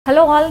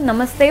Hello all,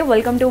 Namaste,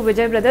 welcome to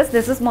Vijay Brothers.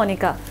 This is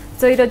Monica.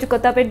 So ee roju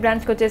Kota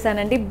branch ki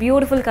vachesanu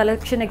beautiful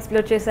collection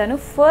explore chesanu.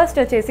 First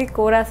vachesi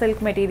Kora Silk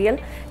material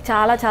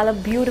చాలా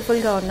beautiful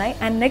ga unnai,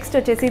 and next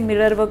vachesi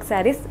mirror work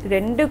sarees,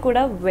 rendu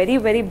kuda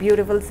very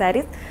beautiful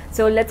sarees.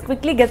 So let's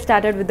quickly get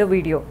started with the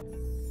video.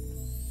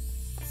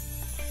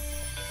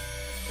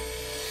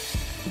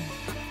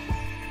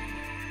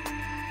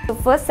 So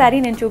first saree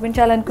నేను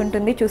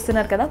చూపించాలనుకుంటుంది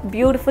చూస్తున్నారు కదా,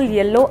 beautiful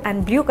yellow and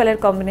blue color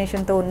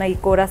combination తో ఉన్న ఈ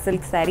కోరా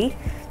silk saree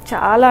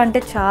చాలా అంటే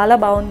చాలా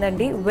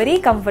బాగుందండి, వెరీ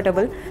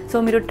కంఫర్టబుల్. సో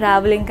మీరు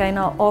ట్రావెలింగ్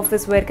అయినా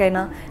ఆఫీస్ వేర్కి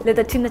అయినా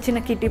లేదా చిన్న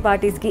కిట్టి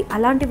పార్టీస్కి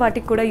అలాంటి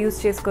వాటికి కూడా యూస్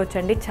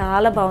చేసుకోవచ్చండి.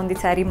 చాలా బాగుంది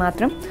శారీ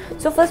మాత్రం.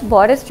 సో ఫస్ట్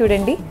బార్డర్స్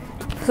చూడండి.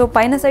 సో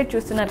పైన సైడ్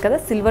చూస్తున్నారు కదా,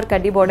 సిల్వర్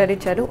కడ్డీ బార్డర్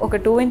ఇచ్చారు. ఒక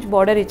 2 ఇంచ్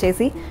బార్డర్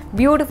ఇచ్చేసి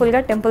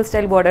బ్యూటిఫుల్గా టెంపుల్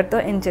స్టైల్ బార్డర్తో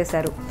ఎండ్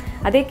చేశారు.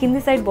 అదే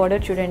కింది సైడ్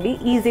బార్డర్ చూడండి,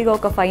 ఈజీగా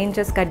ఒక 5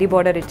 ఇంచెస్ కడ్డీ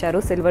బార్డర్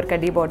ఇచ్చారు. సిల్వర్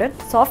కడ్డీ బార్డర్,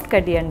 సాఫ్ట్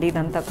కడ్డీ అండి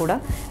ఇదంతా కూడా,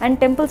 అండ్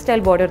టెంపుల్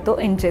స్టైల్ బార్డర్తో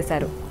ఎండ్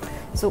చేశారు.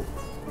 సో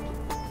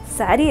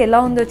శారీ ఎలా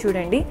ఉందో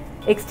చూడండి,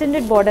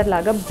 ఎక్స్టెండెడ్ బార్డర్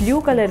లాగా బ్లూ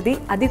కలర్ది,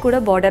 అది కూడా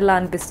బార్డర్లా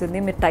అనిపిస్తుంది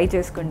మీరు టై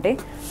చేసుకుంటే.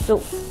 సో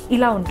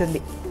ఇలా ఉంటుంది,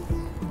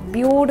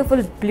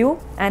 బ్యూటిఫుల్ బ్లూ.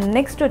 అండ్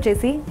నెక్స్ట్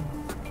వచ్చేసి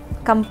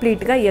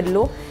కంప్లీట్గా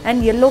ఎల్లో,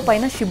 అండ్ ఎల్లో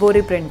పైన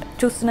షిబోరి ప్రింట్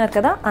చూస్తున్నారు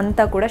కదా,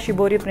 అంతా కూడా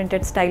షిబోరి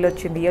ప్రింటెడ్ స్టైల్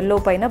వచ్చింది. ఎల్లో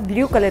పైన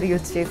బ్లూ కలర్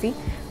యూజ్ చేసి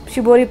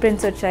షిబోరి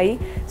ప్రింట్స్ వచ్చాయి.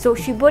 సో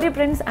షిబోరి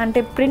ప్రింట్స్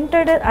అంటే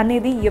ప్రింటెడ్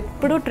అనేది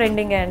ఎప్పుడూ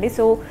ట్రెండింగే అండి.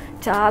 సో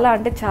చాలా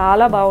అంటే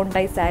చాలా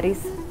బాగుంటాయి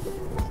శారీస్.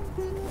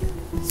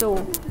 సో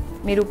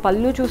మీరు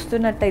పళ్ళు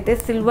చూస్తున్నట్టయితే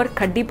సిల్వర్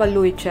కడ్డీ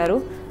పళ్ళు ఇచ్చారు.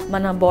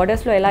 మన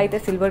బార్డర్స్లో ఎలా అయితే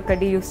సిల్వర్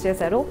కడ్డీ యూస్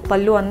చేశారో,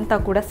 పళ్ళు అంతా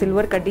కూడా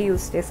సిల్వర్ కడ్డీ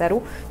యూస్ చేశారు.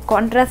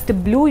 కాంట్రాస్ట్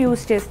బ్లూ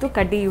యూస్ చేస్తూ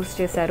కడ్డీ యూస్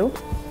చేశారు.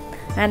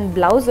 అండ్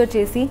బ్లౌజ్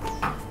వచ్చేసి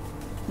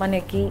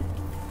మనకి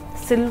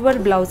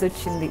సిల్వర్ బ్లౌజ్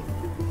వచ్చింది,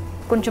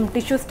 కొంచెం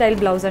టిష్యూ స్టైల్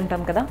బ్లౌజ్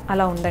అంటాం కదా,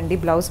 అలా ఉందండి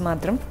బ్లౌజ్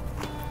మాత్రం.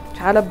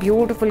 చాలా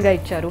బ్యూటిఫుల్గా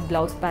ఇచ్చారు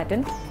బ్లౌజ్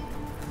ప్యాటర్న్.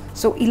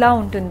 సో ఇలా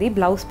ఉంటుంది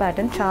బ్లౌజ్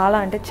ప్యాటర్న్, చాలా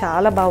అంటే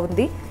చాలా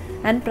బాగుంది.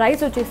 అండ్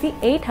ప్రైస్ వచ్చేసి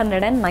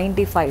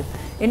 895,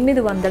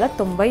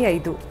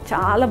 895.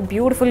 చాలా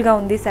బ్యూటిఫుల్గా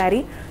ఉంది శారీ.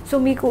 సో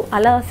మీకు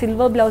అలా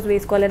సిల్వర్ బ్లౌజ్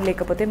వేసుకోవాలని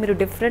లేకపోతే మీరు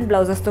డిఫరెంట్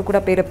బ్లౌజెస్తో కూడా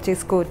పేరప్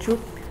చేసుకోవచ్చు.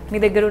 మీ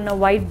దగ్గర ఉన్న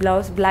వైట్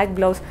బ్లౌజ్, బ్లాక్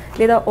బ్లౌజ్,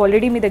 లేదా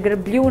ఆల్రెడీ మీ దగ్గర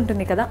బ్లూ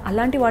ఉంటుంది కదా,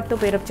 అలాంటి వాటితో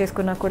పేరప్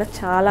చేసుకున్నా కూడా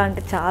చాలా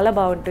అంటే చాలా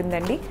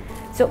బాగుంటుందండి.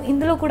 సో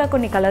ఇందులో కూడా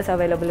కొన్ని కలర్స్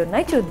అవైలబుల్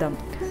ఉన్నాయి, చూద్దాం.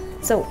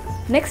 సో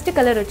నెక్స్ట్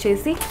కలర్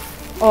వచ్చేసి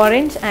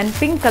orange and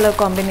pink colour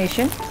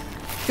combination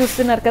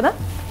చూస్తున్నారు కదా,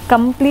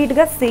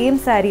 కంప్లీట్గా సేమ్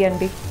శారీ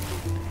అండి.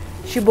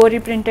 Shibori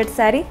printed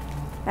sari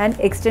and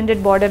extended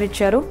border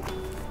ఇచ్చారు.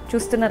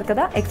 చూస్తున్నారు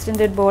కదా,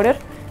 ఎక్స్టెండెడ్ బార్డర్,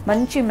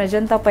 మంచి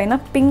మెజంతా పైన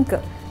పింక్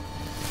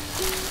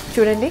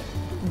చూడండి,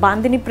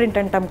 బాందిని ప్రింట్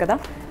అంటాం కదా,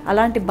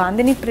 అలాంటి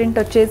బాందిని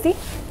ప్రింట్ వచ్చేసి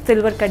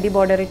సిల్వర్ కడ్డీ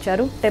బార్డర్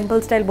ఇచ్చారు.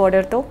 టెంపుల్ స్టైల్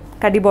బార్డర్తో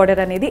కడ్డీ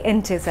బార్డర్ అనేది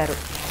ఎండ్ చేశారు.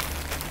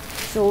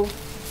 సో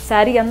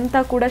శారీ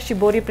అంతా కూడా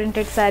షిబోరి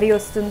ప్రింటెడ్ శారీ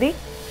వస్తుంది.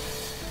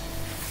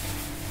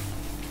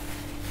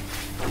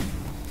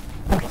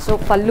 సో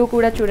పళ్ళు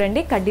కూడా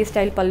చూడండి, కడ్డీ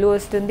స్టైల్ పళ్ళు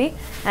వస్తుంది.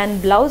 అండ్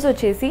బ్లౌజ్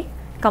వచ్చేసి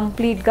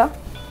కంప్లీట్గా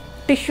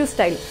టిష్యూ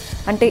స్టైల్,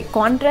 అంటే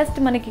కాంట్రాస్ట్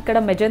మనకి ఇక్కడ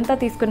మెజంతా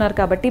తీసుకున్నారు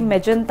కాబట్టి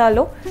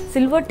మెజంతాలో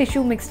సిల్వర్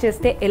టిష్యూ మిక్స్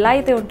చేస్తే ఎలా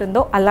అయితే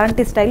ఉంటుందో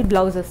అలాంటి స్టైల్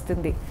బ్లౌజ్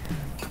వస్తుంది.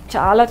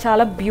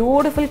 చాలా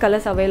బ్యూటిఫుల్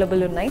కలర్స్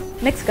అవైలబుల్ ఉన్నాయి.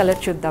 నెక్స్ట్ కలర్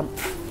చూద్దాం.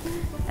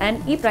 అండ్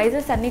ఈ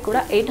ప్రైజెస్ అన్నీ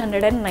కూడా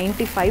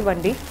 895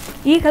 అండి.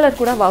 ఈ కలర్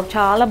కూడా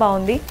చాలా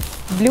బాగుంది,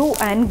 బ్లూ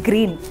అండ్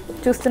గ్రీన్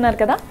చూస్తున్నారు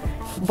కదా,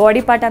 బాడీ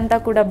పార్ట్ అంతా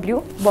కూడా బ్లూ,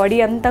 బాడీ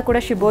అంతా కూడా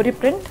shibori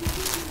print.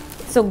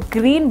 So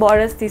green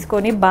borders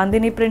తీసుకొని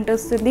బాందిని ప్రింట్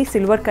వస్తుంది,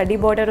 సిల్వర్ కడ్డీ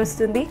బార్డర్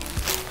వస్తుంది.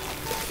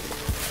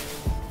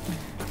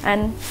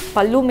 అండ్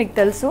పళ్ళు మీకు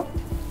తెలుసు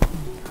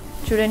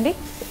చూడండి,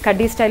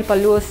 కడ్డీ స్టైల్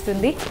పళ్ళు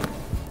వస్తుంది.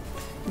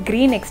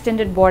 గ్రీన్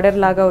ఎక్స్టెండెడ్ బార్డర్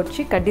లాగా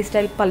వచ్చి కడ్డీ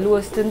స్టైల్ పళ్ళు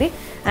వస్తుంది.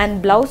 అండ్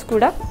బ్లౌజ్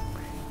కూడా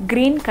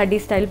గ్రీన్ కడ్డీ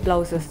స్టైల్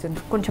బ్లౌజ్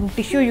వస్తుంది. కొంచెం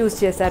టిష్యూ యూజ్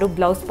చేశారు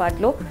బ్లౌజ్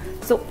పార్ట్లో,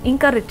 సో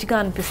ఇంకా రిచ్గా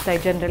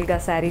అనిపిస్తాయి జనరల్గా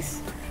శారీస్.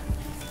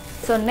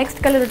 సో నెక్స్ట్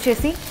కలర్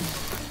వచ్చేసి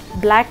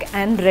black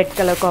and red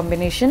colour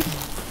combination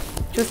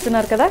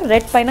చూస్తున్నారు కదా,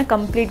 రెడ్ పైన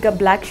కంప్లీట్గా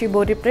black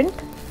shibori print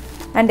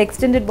and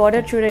extended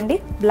border చూడండి,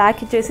 బ్లాక్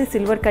ఇచ్చేసి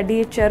సిల్వర్ కడ్డీ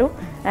ఇచ్చారు.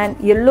 And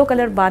yellow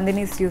colour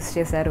bandhanis use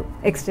చేశారు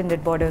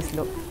ఎక్స్టెండెడ్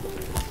బార్డర్స్లో.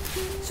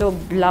 సో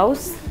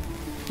బ్లౌజ్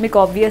మీకు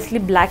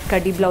ఆబ్వియస్లీ బ్లాక్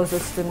కడ్డీ బ్లౌజ్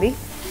వస్తుంది.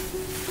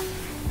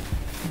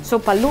 సో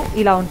పళ్ళు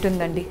ఇలా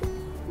ఉంటుందండి,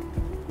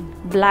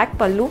 బ్లాక్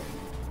పళ్ళు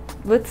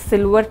with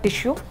silver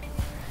tissue,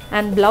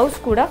 and blouse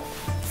కూడా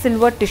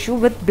silver tissue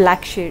with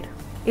black shade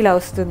ఇలా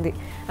వస్తుంది.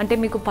 అంటే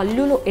మీకు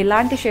పళ్ళులో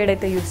ఎలాంటి షేడ్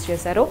అయితే యూజ్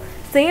చేశారో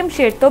సేమ్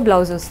షేడ్తో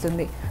బ్లౌజ్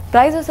వస్తుంది.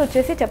 ప్రైజెస్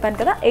వచ్చేసి చెప్పాను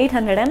కదా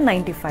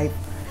 895.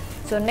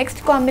 So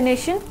next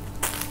combination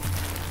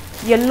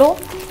yellow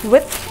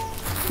with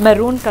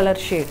maroon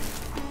colour shade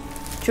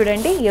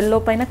చూడండి, ఎల్లో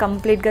పైన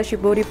కంప్లీట్గా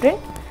షిబోరి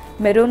ప్రింట్,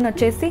 మెరూన్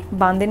వచ్చేసి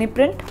బాందిని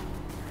ప్రింట్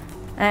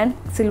అండ్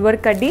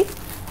సిల్వర్ కడ్డీ.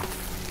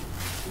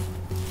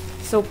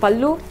 సో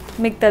పళ్ళు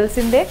మీకు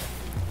తెలిసిందే,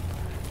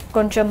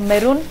 కొంచెం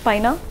మెరూన్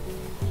పైన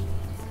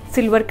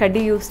సిల్వర్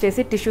కడ్డీ యూస్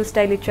చేసి టిష్యూ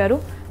స్టైల్ ఇచ్చారు.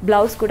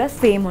 బ్లౌజ్ కూడా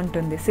సేమ్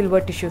ఉంటుంది,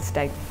 సిల్వర్ టిష్యూ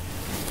స్టైల్.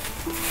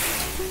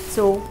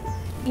 సో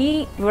ఈ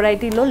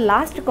వెరైటీలో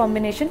last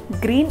combination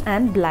green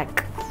and black.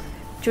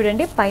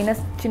 చూడండి, పైన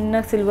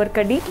చిన్న సిల్వర్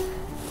కడ్డీ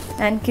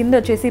అండ్ కింద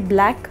వచ్చేసి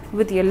black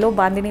with yellow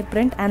bandhani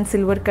print and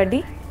silver కడ్డీ.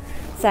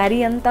 శారీ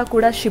అంతా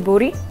కూడా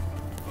షిబోరి.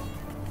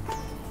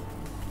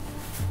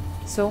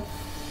 సో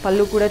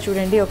పళ్ళు కూడా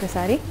చూడండి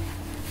ఒకసారి,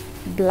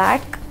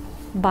 బ్లాక్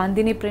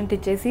బాందిని ప్రింట్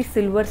ఇచ్చేసి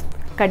సిల్వర్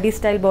కడ్డీ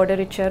స్టైల్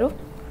బార్డర్ ఇచ్చారు.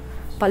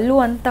 పళ్ళు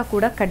అంతా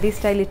కూడా కడ్డీ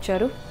స్టైల్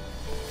ఇచ్చారు.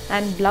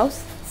 అండ్ బ్లౌజ్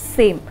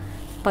సేమ్,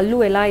 పళ్ళు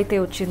ఎలా అయితే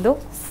వచ్చిందో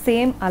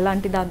సేమ్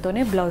అలాంటి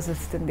దాంతోనే బ్లౌజ్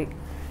వస్తుంది.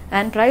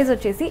 అండ్ ప్రైస్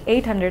వచ్చేసి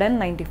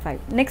 895.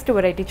 నెక్స్ట్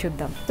వెరైటీ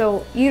చూద్దాం. సో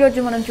ఈరోజు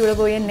మనం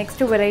చూడబోయే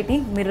next variety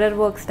mirror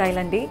work style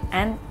అండి.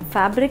 అండ్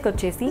ఫ్యాబ్రిక్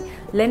వచ్చేసి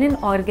లెనిన్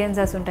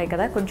ఆర్గాన్జాస్ ఉంటాయి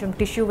కదా, కొంచెం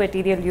టిష్యూ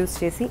మెటీరియల్ యూస్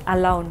చేసి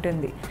అలా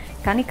ఉంటుంది.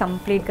 కానీ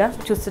కంప్లీట్గా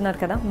చూస్తున్నారు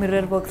కదా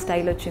మిర్రర్ వర్క్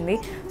స్టైల్ వచ్చింది.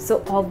 సో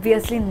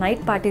ఆబ్వియస్లీ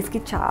నైట్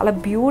పార్టీస్కి చాలా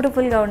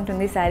బ్యూటిఫుల్గా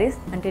ఉంటుంది శారీస్,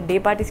 అంటే డే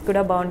పార్టీస్కి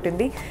కూడా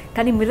బాగుంటుంది.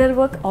 కానీ మిర్రర్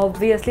వర్క్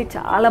ఆబ్వియస్లీ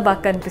చాలా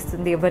బాగా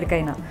కనిపిస్తుంది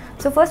ఎవరికైనా.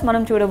 సో ఫస్ట్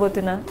మనం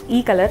చూడబోతున్న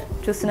ఈ కలర్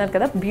చూస్తున్నారు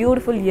కదా,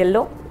 beautiful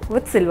yellow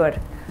with silver.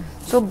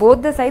 So both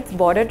the sides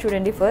border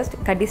చూడండి, ఫస్ట్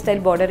కడ్డీ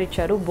స్టైల్ బార్డర్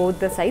ఇచ్చారు.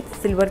 బోత్ ద సైడ్స్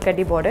సిల్వర్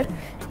కడ్డీ బార్డర్.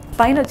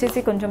 పైన వచ్చేసి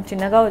కొంచెం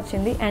చిన్నగా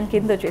వచ్చింది అండ్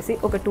కింద వచ్చేసి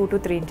ఒక 2 to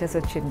 3 inches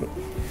వచ్చింది.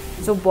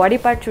 సో బాడీ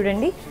పార్ట్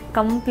చూడండి,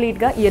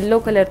 కంప్లీట్గా ఎల్లో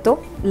కలర్తో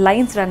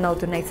లైన్స్ రన్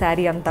అవుతున్నాయి.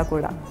 శారీ అంతా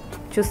కూడా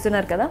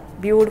చూస్తున్నారు కదా,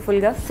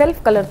 బ్యూటిఫుల్గా సెల్ఫ్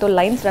కలర్తో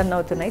లైన్స్ రన్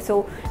అవుతున్నాయి. సో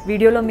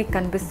వీడియోలో మీకు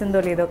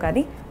కనిపిస్తుందో లేదో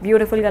కానీ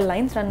బ్యూటిఫుల్గా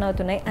లైన్స్ రన్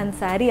అవుతున్నాయి. అండ్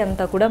శారీ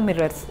అంతా కూడా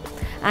మిర్రర్స్.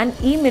 అండ్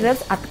ఈ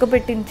మిర్రర్స్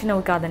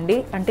అతకపెట్టించినవి కాదండి,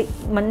 అంటే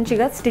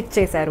మంచిగా స్టిచ్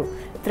చేశారు,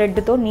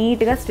 థ్రెడ్తో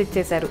నీట్గా స్టిచ్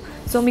చేశారు.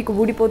 సో మీకు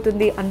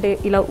ఊడిపోతుంది అంటే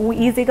ఇలా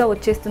ఈజీగా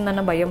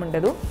వచ్చేస్తుందన్న భయం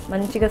ఉండదు,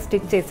 మంచిగా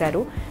స్టిచ్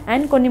చేశారు.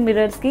 అండ్ కొన్ని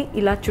మిర్రర్స్కి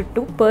ఇలా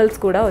చుట్టూ పర్ల్స్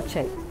కూడా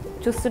వచ్చాయి.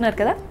 చూస్తున్నారు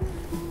కదా,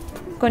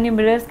 కొన్ని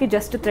మిర్రర్స్కి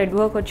జస్ట్ థ్రెడ్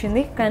వర్క్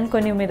వచ్చింది, కానీ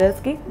కొన్ని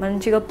మిర్రర్స్కి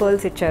మంచిగా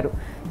పర్ల్స్ ఇచ్చారు.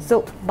 సో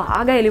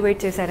బాగా ఎలివేట్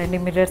చేశారండి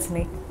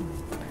మిర్రర్స్ని.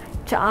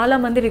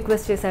 చాలామంది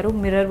రిక్వెస్ట్ చేశారు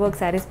మిర్రర్ వర్క్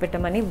శారీస్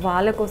పెట్టమని,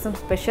 వాళ్ళ కోసం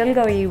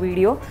స్పెషల్గా ఈ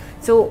వీడియో.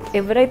 సో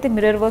ఎవరైతే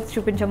మిర్రర్ వర్క్స్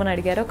చూపించమని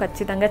అడిగారో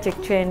ఖచ్చితంగా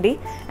చెక్ చేయండి.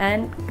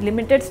 అండ్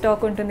లిమిటెడ్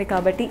స్టాక్ ఉంటుంది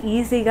కాబట్టి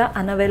ఈజీగా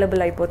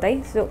అన్అవైలబుల్ అయిపోతాయి.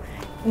 సో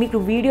మీకు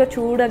వీడియో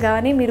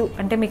చూడగానే మీరు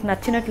అంటే మీకు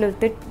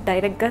నచ్చినట్లయితే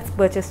డైరెక్ట్గా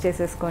పర్చేస్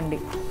చేసేసుకోండి.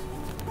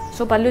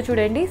 సో పళ్ళు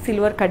చూడండి,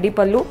 సిల్వర్ కడ్డీ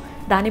పళ్ళు,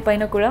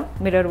 దానిపైన కూడా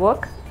మిర్రర్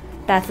వర్క్,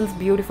 టాసిల్స్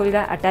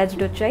బ్యూటిఫుల్గా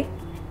అటాచ్డ్ వచ్చాయి.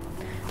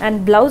 అండ్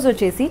బ్లౌజ్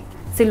వచ్చేసి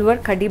సిల్వర్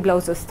కడ్డీ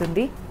బ్లౌజ్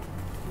వస్తుంది.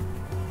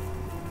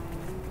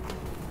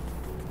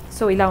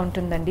 సో ఇలా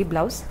ఉంటుందండి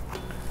బ్లౌజ్,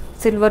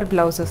 సిల్వర్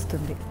బ్లౌజ్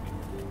వస్తుంది.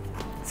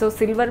 సో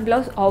సిల్వర్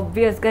బ్లౌజ్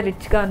ఆబ్వియస్గా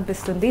రిచ్గా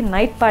అనిపిస్తుంది.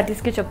 నైట్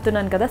పార్టీస్కి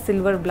చెప్తున్నాను కదా,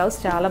 సిల్వర్ బ్లౌజ్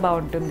చాలా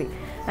బాగుంటుంది.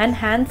 అండ్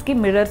హ్యాండ్స్కి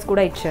మిర్రర్స్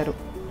కూడా ఇచ్చారు.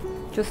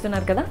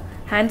 చూస్తున్నారు కదా,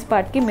 హ్యాండ్స్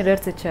పార్ట్కి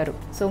మిర్రర్స్ ఇచ్చారు.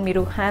 సో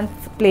మీరు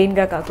హ్యాండ్స్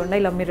ప్లెయిన్గా కాకుండా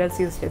ఇలా మిర్రర్స్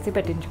యూస్ చేసి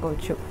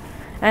పెట్టించుకోవచ్చు.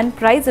 అండ్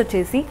ప్రైస్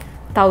వచ్చేసి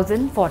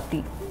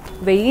 1040,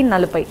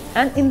 1040.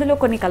 అండ్ ఇందులో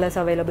కొన్ని కలర్స్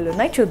అవైలబుల్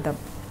ఉన్నాయి, చూద్దాం.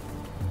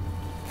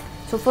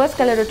 సో ఫస్ట్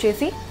కలర్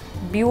వచ్చేసి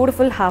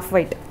బ్యూటిఫుల్ హాఫ్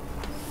వైట్.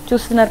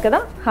 చూస్తున్నారు కదా,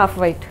 half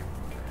white.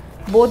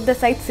 Both the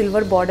side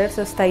silver borders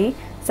వస్తాయి.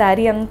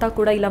 శారీ అంతా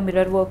కూడా ఇలా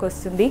మిర్రర్ వర్క్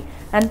వస్తుంది.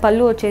 అండ్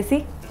పళ్ళు వచ్చేసి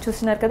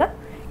చూస్తున్నారు కదా,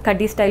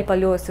 కడ్డీ స్టైల్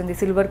పళ్ళు వస్తుంది,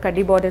 సిల్వర్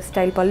కడ్డీ బార్డర్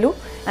స్టైల్ పళ్ళు.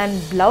 అండ్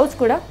బ్లౌజ్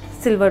కూడా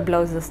సిల్వర్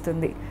బ్లౌజ్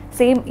వస్తుంది,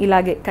 సేమ్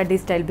ఇలాగే కడ్డీ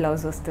స్టైల్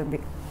బ్లౌజ్ వస్తుంది.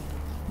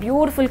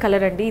 బ్యూటిఫుల్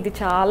కలర్ అండి, ఇది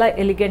చాలా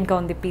ఎలిగెంట్గా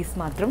ఉంది పీస్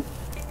మాత్రం.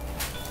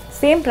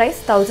 Same price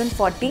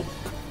 1040.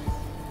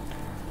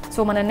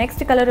 సో మన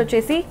నెక్స్ట్ కలర్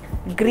వచ్చేసి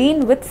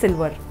గ్రీన్ విత్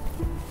సిల్వర్.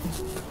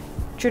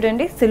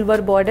 చూడండి,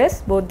 silver borders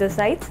both the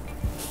sides.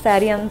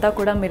 Sari అంతా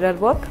కూడా మిర్రర్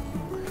వర్క్.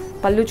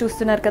 పళ్ళు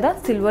చూస్తున్నారు కదా,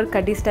 సిల్వర్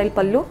కడ్డీ స్టైల్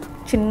పళ్ళు,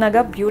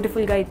 చిన్నగా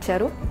బ్యూటిఫుల్గా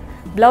ఇచ్చారు.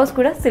 బ్లౌజ్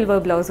కూడా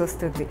సిల్వర్ బ్లౌజ్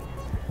వస్తుంది.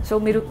 సో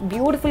మీరు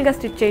బ్యూటిఫుల్గా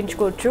స్టిచ్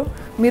చేయించుకోవచ్చు.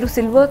 మీరు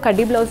సిల్వర్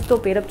కడ్డీ బ్లౌజ్తో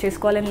పేరప్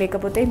చేసుకోవాలని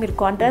లేకపోతే మీరు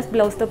కాంట్రాస్ట్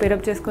బ్లౌజ్తో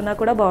పేరప్ చేసుకున్నా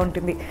కూడా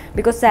బాగుంటుంది.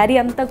 బికాజ్ శారీ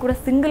అంతా కూడా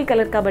సింగిల్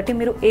కలర్ కాబట్టి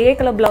మీరు ఏ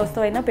కలర్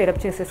బ్లౌజ్తో అయినా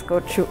పేరప్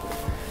చేసేసుకోవచ్చు.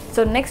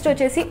 సో నెక్స్ట్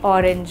వచ్చేసి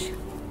ఆరెంజ్,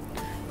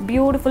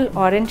 బ్యూటిఫుల్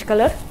ఆరెంజ్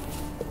కలర్,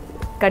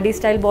 కడ్డీ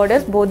style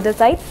borders both the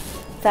side.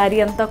 Sari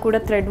అంతా కూడా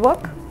థ్రెడ్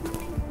వర్క్,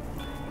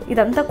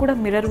 ఇదంతా కూడా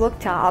మిర్రర్ వర్క్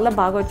చాలా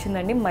బాగా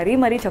వచ్చిందండి.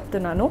 మరీ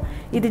చెప్తున్నాను,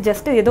 ఇది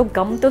జస్ట్ ఏదో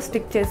గమ్తో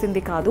స్టిక్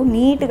చేసింది కాదు,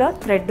 నీట్గా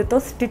థ్రెడ్తో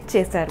స్టిచ్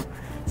చేశారు.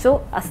 సో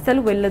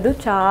అస్సలు వెళ్ళదు,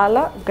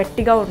 చాలా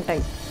గట్టిగా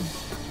ఉంటాయి.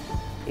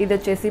 ఇది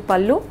వచ్చేసి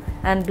పళ్ళు.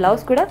 అండ్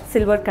బ్లౌజ్ కూడా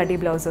సిల్వర్ కడ్డీ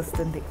బ్లౌజ్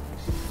వస్తుంది.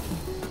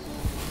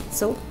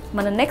 సో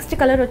మన నెక్స్ట్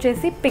కలర్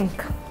వచ్చేసి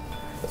పింక్.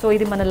 సో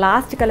ఇది మన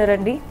లాస్ట్ కలర్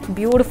అండి,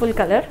 బ్యూటిఫుల్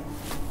కలర్.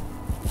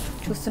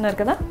 చూస్తున్నారు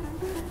కదా,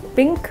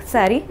 పింక్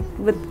శారీ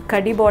విత్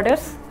కడ్డీ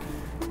బార్డర్స్.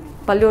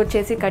 పళ్ళు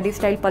వచ్చేసి కడ్డీ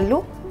స్టైల్ పళ్ళు.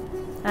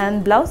 అండ్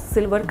బ్లౌజ్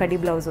సిల్వర్ కడ్డీ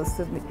బ్లౌజ్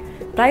వస్తుంది.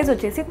 ప్రైస్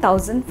వచ్చేసి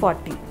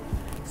 1040.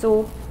 సో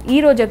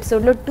ఈరోజు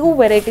ఎపిసోడ్లో 2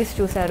 వెరైటీస్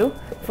చూశారు.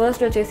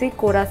 ఫస్ట్ వచ్చేసి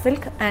కోరా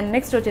సిల్క్ అండ్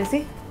నెక్స్ట్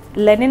వచ్చేసి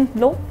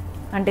లెనిన్లో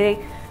అంటే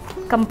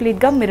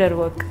కంప్లీట్గా మిర్రర్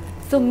వర్క్.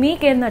 సో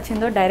మీకేం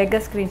నచ్చిందో డైరెక్ట్గా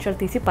స్క్రీన్ షాట్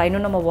తీసి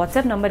పైన మా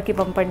వాట్సాప్ నెంబర్కి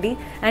పంపండి.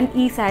 అండ్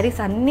ఈ శారీస్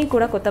అన్నీ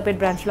కూడా కొత్తపేట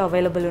బ్రాంచ్లో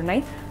అవైలబుల్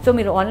ఉన్నాయి. సో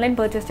మీరు ఆన్లైన్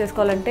పర్చేస్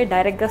చేసుకోవాలంటే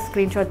డైరెక్ట్గా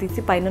స్క్రీన్ షాట్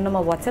తీసి పైన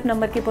మా వాట్సాప్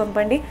నెంబర్కి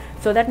పంపండి.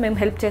 సో దట్ మేము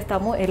హెల్ప్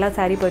చేస్తాము ఎలా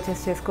శారీ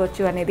పర్చేస్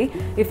చేసుకోవచ్చు అనేది.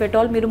 ఇఫ్ ఎట్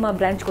ఆల్ మీరు మా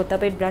బ్రాంచ్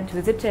కొత్తపేట బ్రాంచ్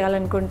విజిట్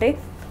చేయాలనుకుంటే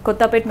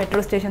కొత్తపేట్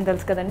మెట్రో స్టేషన్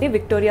తెలుసు కదండి,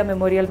 విక్టోరియా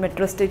మెమోరియల్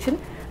మెట్రో స్టేషన్.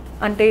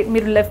 అంటే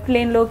మీరు లెఫ్ట్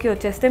లేన్లోకి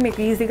వచ్చేస్తే మీకు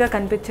ఈజీగా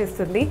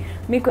కనిపించేస్తుంది.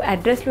 మీకు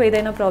అడ్రస్లో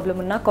ఏదైనా ప్రాబ్లం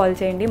ఉన్నా కాల్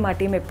చేయండి, మా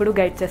టీం ఎప్పుడు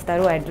గైడ్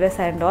చేస్తారు address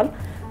and all.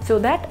 So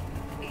that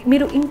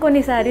మీరు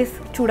ఇంకొన్ని శారీస్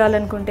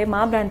చూడాలనుకుంటే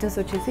మా బ్రాంచెస్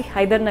వచ్చేసి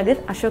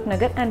Hydernagar, Ashok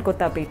Nagar and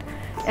Kothapet.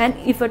 And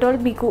if at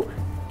all మీకు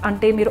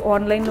అంటే మీరు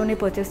ఆన్లైన్లోనే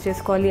పర్చేస్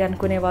చేసుకోవాలి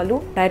అనుకునే వాళ్ళు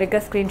డైరెక్ట్గా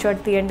స్క్రీన్ షాట్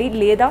తీయండి,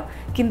 లేదా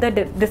కింద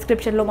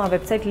డిస్క్రిప్షన్లో మా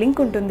వెబ్సైట్ లింక్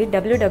ఉంటుంది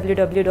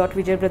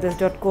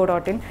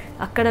www.vijaybrothers.co.in.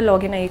 అక్కడ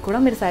లాగిన్ అయ్యి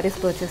కూడా మీరు శారీస్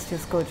పర్చేస్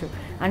చేసుకోవచ్చు.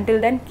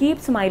 Until then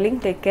keep smiling,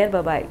 take care,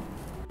 bye.